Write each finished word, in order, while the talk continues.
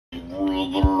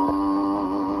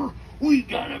brother. We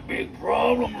got a big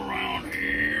problem around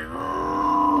here.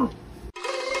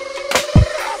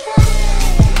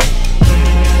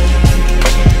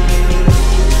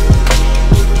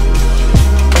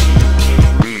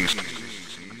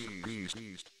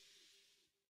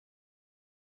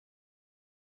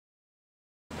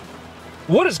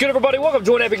 What is good, everybody? Welcome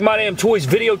to an Epic My Damn Toys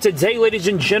video. Today, ladies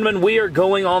and gentlemen, we are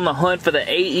going on the hunt for the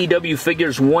AEW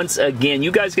figures once again.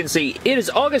 You guys can see it is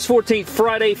August 14th,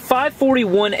 Friday,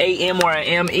 5:41 a.m. where I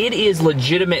am. It is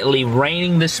legitimately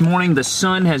raining this morning. The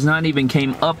sun has not even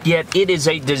came up yet. It is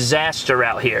a disaster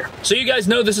out here. So you guys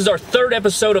know this is our third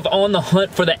episode of On the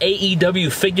Hunt for the AEW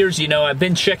figures. You know, I've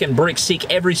been checking BrickSeek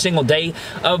every single day.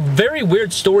 A very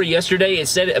weird story yesterday. It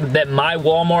said that my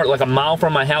Walmart, like a mile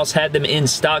from my house, had them in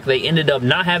stock. They ended up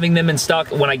not having them in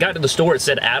stock. When I got to the store, it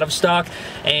said out of stock,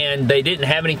 and they didn't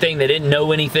have anything. They didn't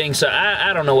know anything, so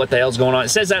I don't know what the hell's going on. It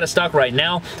says out of stock right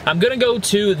now. I'm going to go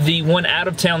to the one out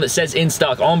of town that says in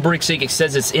stock. On BrickSeek, it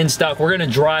says it's in stock. We're going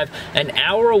to drive an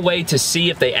hour away to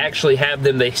see if they actually have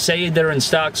them. They say they're in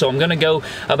stock, so I'm going to go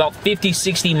about 50,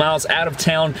 60 miles out of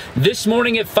town this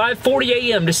morning at 5:40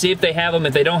 a.m. to see if they have them.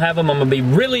 If they don't have them, I'm going to be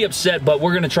really upset, but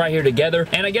we're going to try here together.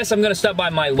 And I guess I'm going to stop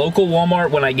by my local Walmart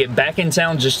when I get back in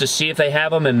town just to see if they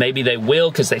have them, and maybe they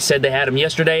will, because they said they had them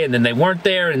yesterday and then they weren't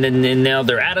there, and then now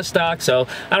they're out of stock. So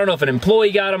I don't know if an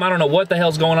employee got them. I don't know what the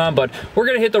hell's going on, but we're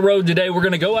gonna hit the road today. We're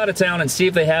gonna go out of town and see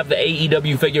if they have the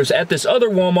AEW figures at this other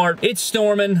Walmart. It's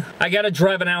storming. I gotta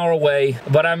drive an hour away,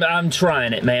 but I'm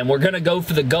trying it, man. We're gonna go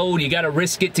for the gold. You gotta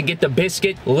risk it to get the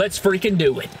biscuit. Let's freaking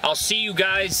do it. I'll see you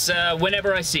guys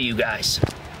whenever I see you guys.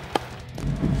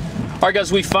 Alright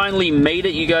guys, we finally made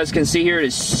it. You guys can see here it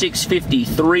is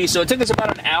 6:53, so it took us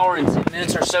about an hour and 10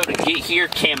 minutes or so to get here.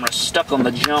 Camera stuck on the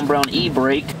John Brown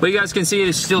e-brake. But you guys can see it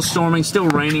is still storming, still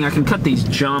raining. I can cut these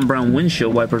John Brown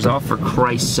windshield wipers off for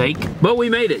Christ's sake. But we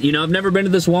made it. You know, I've never been to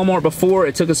this Walmart before.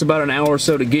 It took us about an hour or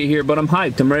so to get here, but I'm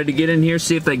hyped. I'm ready to get in here,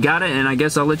 see if they got it, and I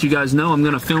guess I'll let you guys know. I'm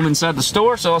going to film inside the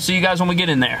store, so I'll see you guys when we get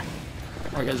in there.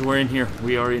 Alright guys, we're in here.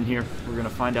 We are in here. We're going to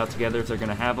find out together if they're going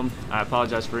to have them. I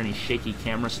apologize for any shaky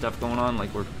camera stuff going on,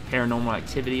 like we're paranormal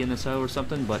activity in this hoe or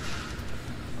something, but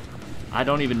I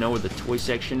don't even know where the toy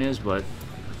section is, but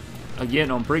again,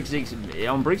 on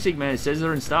BrickSeek, man, it says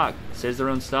they're in stock. It says they're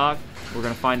in stock. We're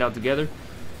going to find out together.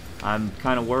 I'm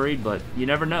kind of worried, but you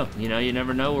never know. You know, you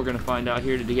never know. We're going to find out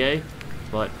here today,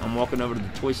 but I'm walking over to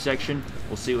the toy section.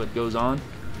 We'll see what goes on.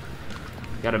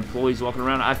 Got employees walking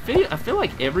around. I feel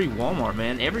like every Walmart,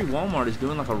 man, every Walmart is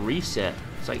doing like a reset.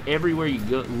 It's like everywhere you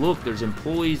go, look, there's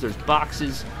employees, there's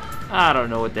boxes. I don't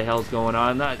know what the hell's going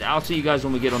on. I'll see you guys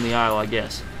when we get on the aisle, I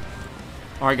guess.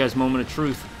 All right, guys, moment of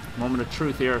truth. Moment of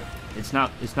truth here. It's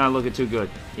not looking too good.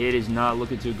 It is not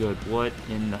looking too good. What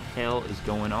in the hell is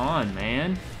going on,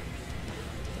 man?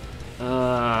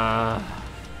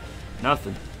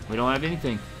 Nothing. We don't have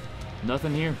anything.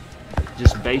 Nothing here.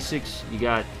 Just basics. You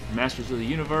got Masters of the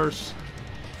Universe.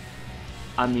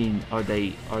 I mean, are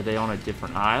they on a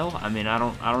different aisle? I mean, I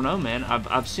don't know, man.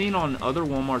 I've seen on other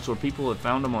Walmarts where people have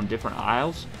found them on different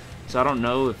aisles, so I don't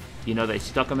know if, you know, they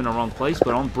stuck them in the wrong place.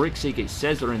 But on BrickSeek it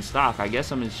says they're in stock. I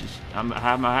guess I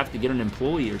have to get an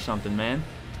employee or something, man.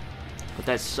 But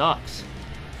that sucks.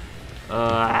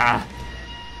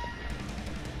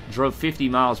 Drove 50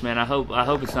 miles, man. I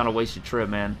hope it's not a wasted trip,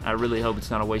 man. I really hope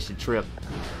it's not a wasted trip.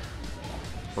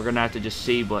 We're gonna have to just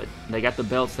see, but they got the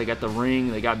belts, they got the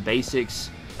ring, they got basics,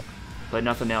 but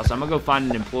nothing else. I'm gonna go find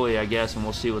an employee, I guess, and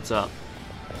we'll see what's up.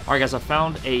 Alright guys, I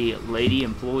found a lady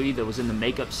employee that was in the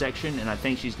makeup section, and I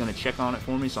think she's gonna check on it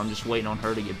for me, so I'm just waiting on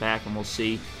her to get back, and we'll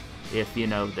see if, you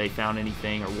know, they found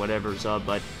anything or whatever's up.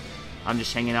 But I'm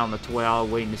just hanging out in the toy aisle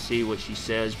waiting to see what she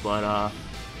says, but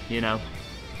you know,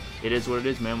 it is what it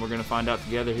is, man. We're gonna find out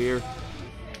together here.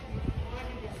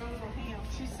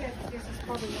 She said this is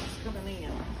probably what's coming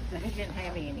in. He didn't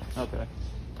have any. Okay.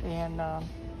 And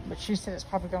but she said it's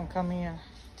probably gonna come in.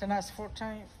 Tonight's the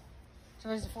 14th.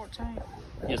 Today's the 14th.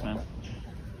 Yes, ma'am.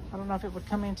 I don't know if it would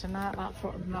come in tonight, like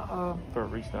for a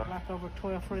restock, like over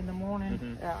 12 in the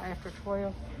morning, after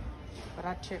 12. But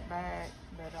I check back.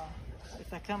 But if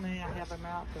they come in, I have them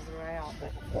out because they're out.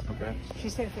 But okay. She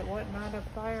said if it wasn't right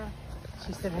up there,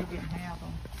 she said he didn't have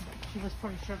them. But she was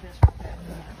pretty sure that's what that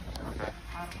meant. Okay.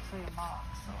 I don't see a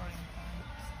box or anything.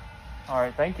 All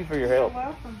right, thank you for your help. You're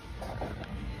welcome.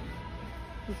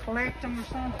 You collect them or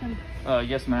something?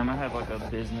 Yes, ma'am. I have like a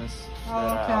business that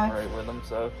I operate with them,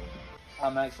 so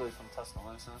I'm actually from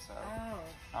Tuscaloosa, so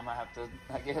I might have to,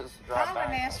 I guess, drive back. I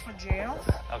would ask for Jeff.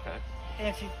 Okay. And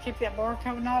if you keep that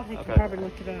barcode and all, he can probably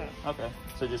look it up. Okay.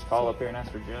 So just call up here and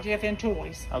ask for Jeff? Jeff in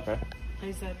Toys. Okay.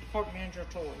 He's the department manager of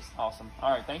Toys. Awesome. All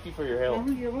right. Thank you for your help.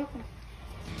 You're welcome.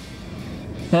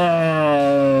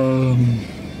 Alright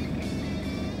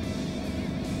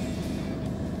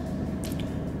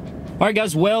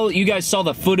guys, well, you guys saw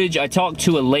the footage. I talked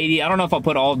to a lady. I don't know if I'll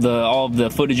put all of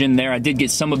the footage in there. I did get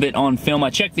some of it on film.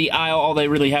 I checked the aisle. All they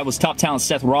really had was top talent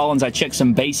Seth Rollins. I checked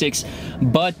some basics.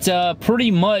 But pretty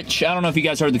much, I don't know if you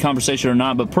guys heard the conversation or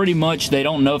not, but pretty much they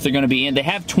don't know if they're going to be in. They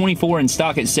have 24 in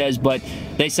stock, it says, but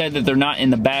they said that they're not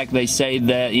in the back. They say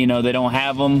that, you know, they don't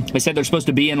have them. They said they're supposed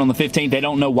to be in on the 15th. They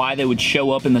don't know why they would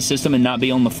show up in the system and not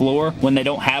be on the floor when they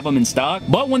don't have them in stock.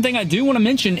 But one thing I do want to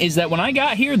mention is that when I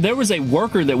got here, there was a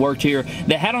worker that worked here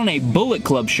that had on a Bullet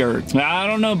Club shirt. I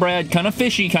don't know, Brad. Kind of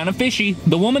fishy, kind of fishy.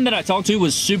 The woman that I talked to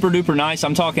was super duper nice.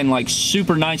 I'm talking like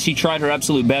super nice. She tried her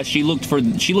absolute best. She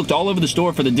looked all over the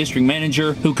store for the district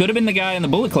manager, who could have been the guy in the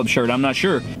Bullet Club shirt. I'm not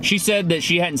sure. She said that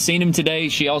she hadn't seen him today.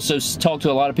 She also talked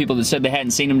to a lot of people that said they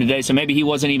hadn't seen him today, so maybe he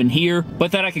wasn't even here,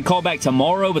 but that I could call back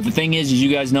tomorrow. But the thing is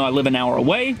you guys know I live an hour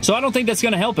away, so I don't think that's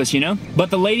going to help us, you know? But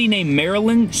the lady named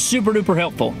Marilyn, super duper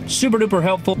helpful. Super duper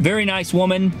helpful. Very nice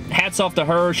woman. Hats off to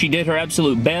her. She did her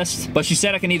absolute best, but she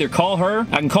said I can either call her,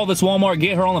 I can call this Walmart,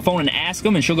 get her on the phone and ask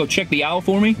them, and she'll go check the aisle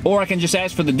for me, or I can just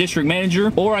ask for the district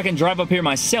manager, or I can drive up here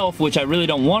myself, which I really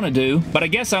don't want to do, but I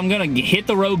guess I'm gonna hit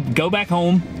the road, go back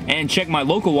home, and check my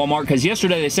local Walmart, because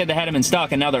yesterday they said they had them in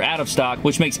stock, and now they're out of stock,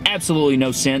 which makes absolutely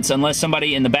no sense, unless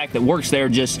somebody in the back that works there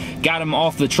just got them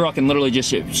off the truck and literally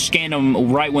just scanned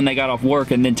them right when they got off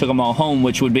work and then took them all home,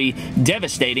 which would be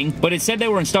devastating. But it said they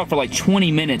were in stock for like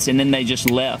 20 minutes and then they just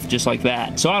left just like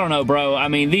that. So I don't know, bro. I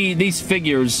mean, these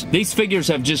figures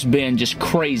have just been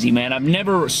crazy, man. I've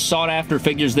never sought after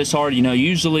figures this hard. You know,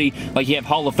 usually like you have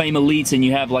Hall of Fame elites and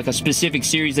you have like a specific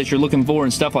series that you're looking for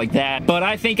and stuff like that. But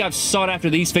I think I've sought after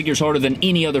these figures harder than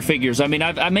any other figures. I mean,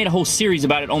 I've made a whole series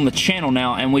about it on the channel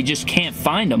now and we just can't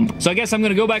find them. So I guess I'm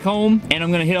gonna go back home and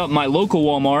I'm gonna hit up my local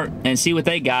Walmart and see what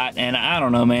they got. And I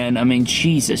don't know, man. I mean,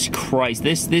 Jesus Christ,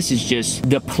 this is just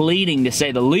depleting to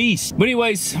say the least. But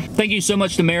anyways, thank you so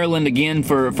much to Maryland again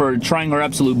for trying her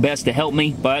absolute best to help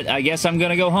me, but I guess I'm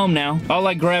gonna go home now. All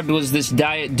I grabbed was this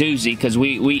diet doozy because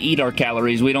we eat our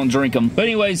calories, we don't drink them. But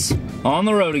anyways, on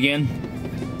the road again.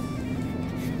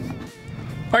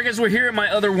 Alright guys, we're here at my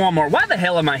other Walmart. Why the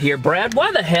hell am I here, Brad?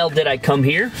 Why the hell did I come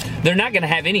here? They're not gonna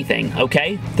have anything,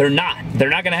 okay? They're not. They're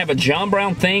not gonna have a John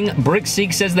Brown thing.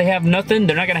 Brickseek says they have nothing.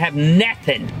 They're not gonna have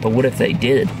nothing. But what if they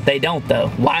did? They don't though.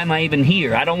 Why am I even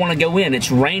here? I don't wanna go in.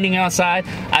 It's raining outside.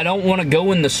 I don't wanna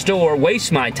go in the store,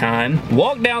 waste my time,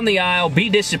 walk down the aisle, be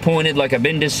disappointed like I've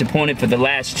been disappointed for the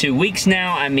last 2 weeks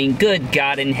now. I mean, good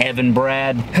God in heaven,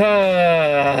 Brad.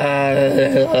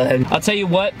 I'll tell you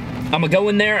what. I'm gonna go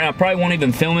in there and I probably won't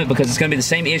even film it because it's gonna be the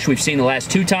same issue we've seen the last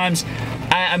 2 times.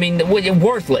 I mean,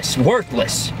 worthless.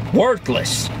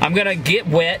 I'm gonna get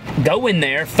wet, go in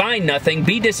there, find nothing,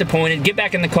 be disappointed, get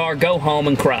back in the car, go home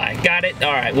and cry. Got it?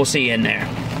 All right, we'll see you in there.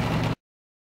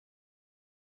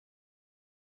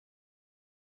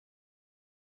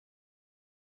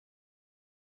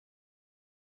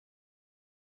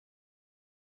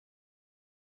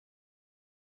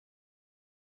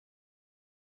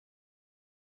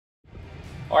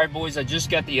 Alright boys, I just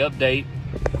got the update.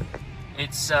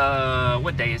 It's,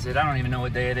 what day is it? I don't even know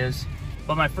what day it is.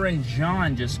 But my friend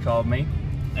John just called me,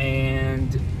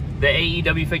 and the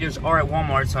AEW figures are at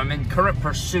Walmart, so I'm in current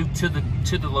pursuit to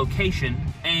the location,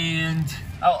 and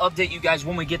I'll update you guys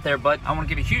when we get there. But I want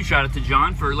to give a huge shout out to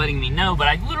John for letting me know. But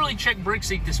I literally checked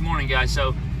Brickseek this morning, guys,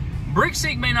 so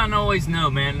Brickseek may not always know,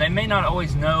 man. They may not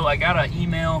always know. I got an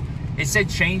email. It said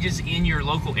changes in your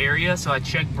local area, so I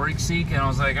checked Brickseek and I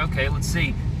was like, okay, let's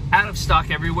see. Out of stock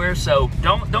everywhere, so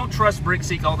don't trust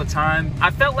Brickseek all the time.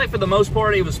 I felt like for the most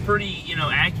part it was pretty, you know,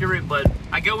 accurate, but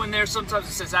I go in there, sometimes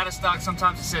it says out of stock,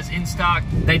 sometimes it says in stock.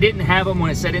 They didn't have them when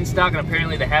it said in stock, and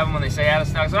apparently they have them when they say out of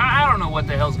stock, so I don't know what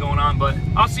the hell's going on, but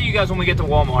I'll see you guys when we get to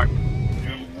Walmart.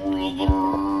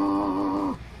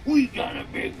 Brother, we got a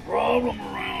big problem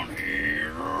around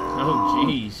here. Oh,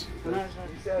 jeez.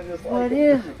 What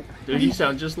is it? Dude, you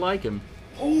sound just like him.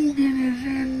 Hogan is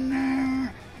in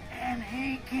there, and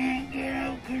he can't get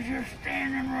out because you're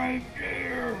standing right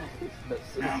there.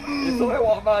 It's the way I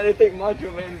walk by, they think Macho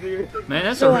Man's here. Man,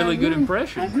 that's a really good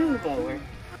impression. I move over.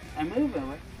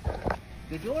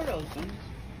 The door opens.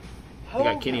 They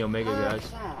got Kenny Omega,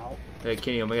 guys. They got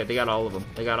Kenny Omega. They got all of them.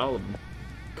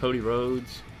 Cody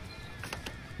Rhodes.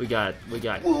 We got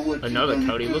another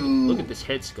Cody. Look at this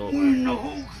head sculpt. When the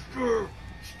Hulkster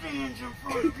stands in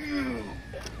front of you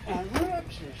And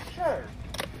rips his shirt.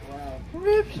 Wow.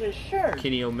 Rips his shirt.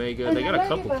 Kenny Omega. They got a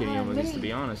couple Kenny Omegas, to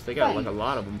be honest. They got like a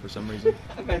lot of them for some reason.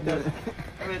 I bet that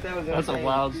was That's a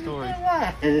wild story.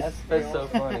 That's so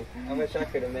funny. I wish I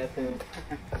could have met him.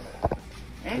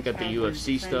 They got the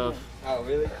UFC stuff. Oh,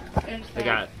 really? They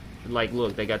got, like,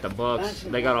 look, they got the Bucks.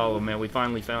 They got all of them, man. We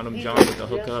finally found them. John with the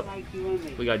hookup.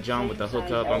 We got John with the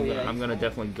hookup. I'm gonna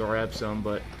definitely grab some,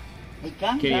 but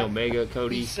Kenny Omega,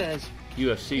 Cody, He says,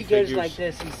 UFC he figures. goes like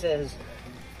this, he says,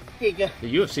 he goes,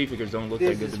 The UFC figures don't look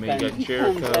that good to me. You got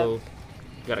Jericho.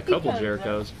 Got a couple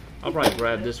Jerichos. I'll probably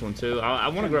grab this one too. I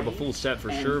want to grab a full set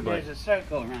for sure, but there's a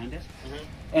circle around us.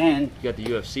 And you got the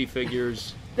UFC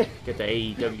figures. Got the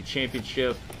AEW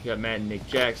Championship. You got Matt and Nick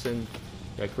Jackson.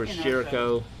 You got Chris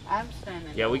Jericho. I'm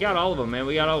standing. Yeah, we got all of them, man.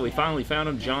 We got all. We finally found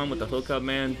them. John with the hookup,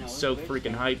 man. So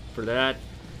freaking hyped for that.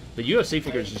 The UFC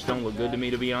figures just don't look good to me,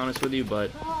 to be honest with you.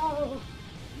 But Oh,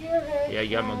 yeah,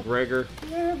 you got McGregor.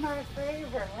 you're my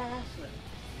favorite wrestler.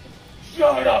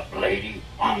 Shut up, lady.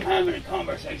 I'm having a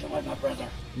conversation with my brother.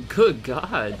 Good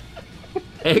God.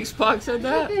 X-Pac said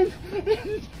that?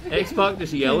 X-Pac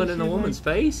just yelling in the woman's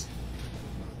face?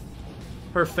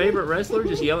 Her favorite wrestler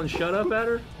just yelling shut up at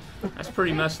her? That's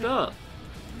pretty messed up.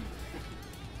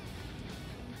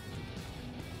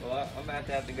 Well, I'm about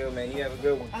to have to go, man. You have a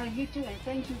good one. Oh, you too, and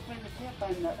thank you for the tip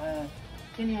on the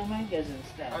Kenny Omegas and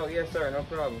stuff. Oh, yes, sir. No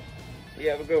problem. You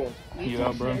have a good one. You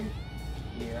out, bro?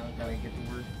 Yeah, I'm trying to get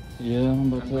to work. Yeah,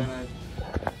 I'm about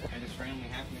I just randomly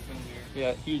happened to come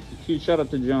here. Yeah, huge shout out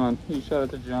to John. Huge shout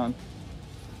out to John.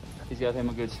 He's got him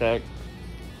a good stack.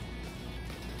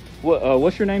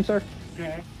 What's your name, sir?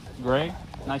 Greg, Gray.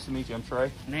 Nice to meet you. I'm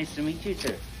Trey. nice to meet you,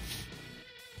 sir.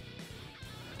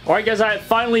 Alright guys, I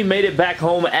finally made it back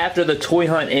home after the toy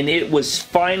hunt, and it was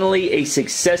finally a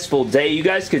successful day. You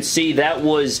guys could see that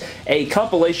was a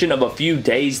compilation of a few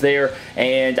days there,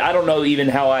 and I don't know even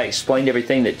how I explained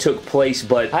everything that took place,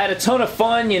 but I had a ton of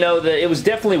fun. You know, it was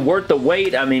definitely worth the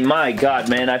wait. I mean, my God,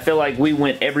 man, I feel like we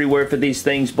went everywhere for these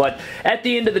things, but at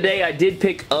the end of the day, I did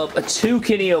pick up 2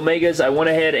 Kenny Omegas. I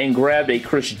went ahead and grabbed a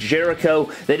Chris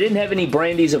Jericho. They didn't have any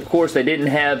Brandis, of course. They didn't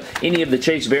have any of the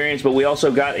Chase variants, but we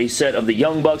also got a set of the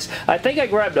Young Bucks. I think I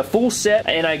grabbed a full set,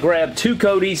 and I grabbed 2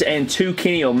 Codys and 2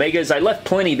 Kenny Omegas. I left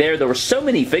plenty there. There were so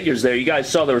many figures there. You guys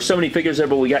saw there were so many figures there,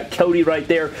 but we got Cody right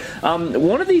there.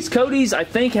 One of these Codys, I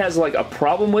think, has like a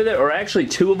problem with it, or actually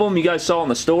 2 of them you guys saw in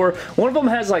the store. One of them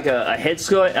has like a head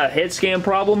scan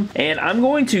problem, and I'm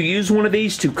going to use one of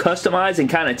these to customize and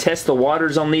kind of test the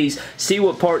waters on these, see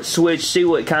what parts switch, see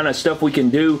what kind of stuff we can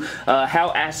do,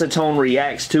 how acetone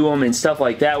reacts to them and stuff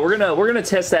like that. We're gonna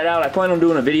test that out. I plan on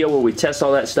doing a video where we test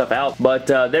all that stuff out. But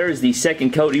there is the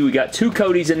second Cody. We got 2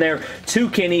 Codys in there, 2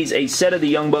 Kennys, a set of the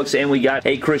Young Bucks, and we got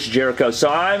a Chris Jericho. So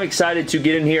I'm excited to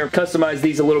get in here, customize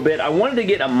these a little bit. I wanted to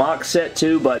get a mock set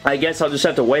too, but I guess I'll just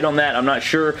have to wait on that. I'm not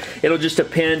sure. It'll just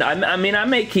depend. I mean, I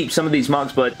may keep some of these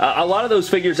mocks, but a lot of those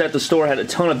figures at the store had a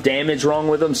ton of damage wrong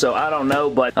with them, so I don't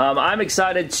know. But I'm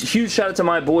excited. Huge shout out to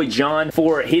my boy John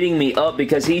for hitting me up,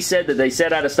 because he said that they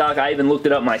said out of stock. I even looked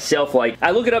it up myself. Like, I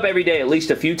look it up every day at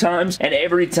least a few times, and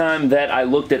every time that I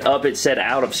looked it up, it said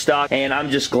out of stock, and I'm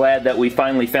just glad that we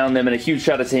finally found them, and a huge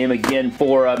shout out to him again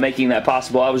for making that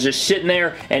possible. I was just sitting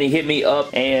there, and he hit me up,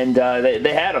 and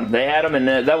they had them. They had them,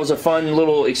 and that was a fun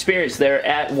little experience there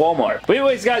at Walmart. But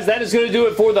anyways, guys, that is going to do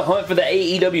it for the hunt for the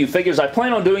AEW figures. I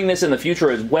plan on doing this in the future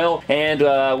as well, and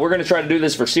we're going to try to do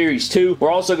this for Series 2.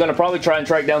 We're also going to probably try and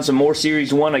track down some more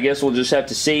Series 1. I guess we'll just have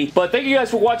to see. But thank you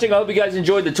guys for watching. I hope you guys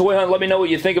enjoyed the toy hunt. Let me know what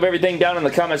you think of everything down in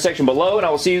the comment section below, and I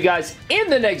will see you guys in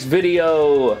the next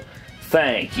video.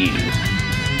 Thank you.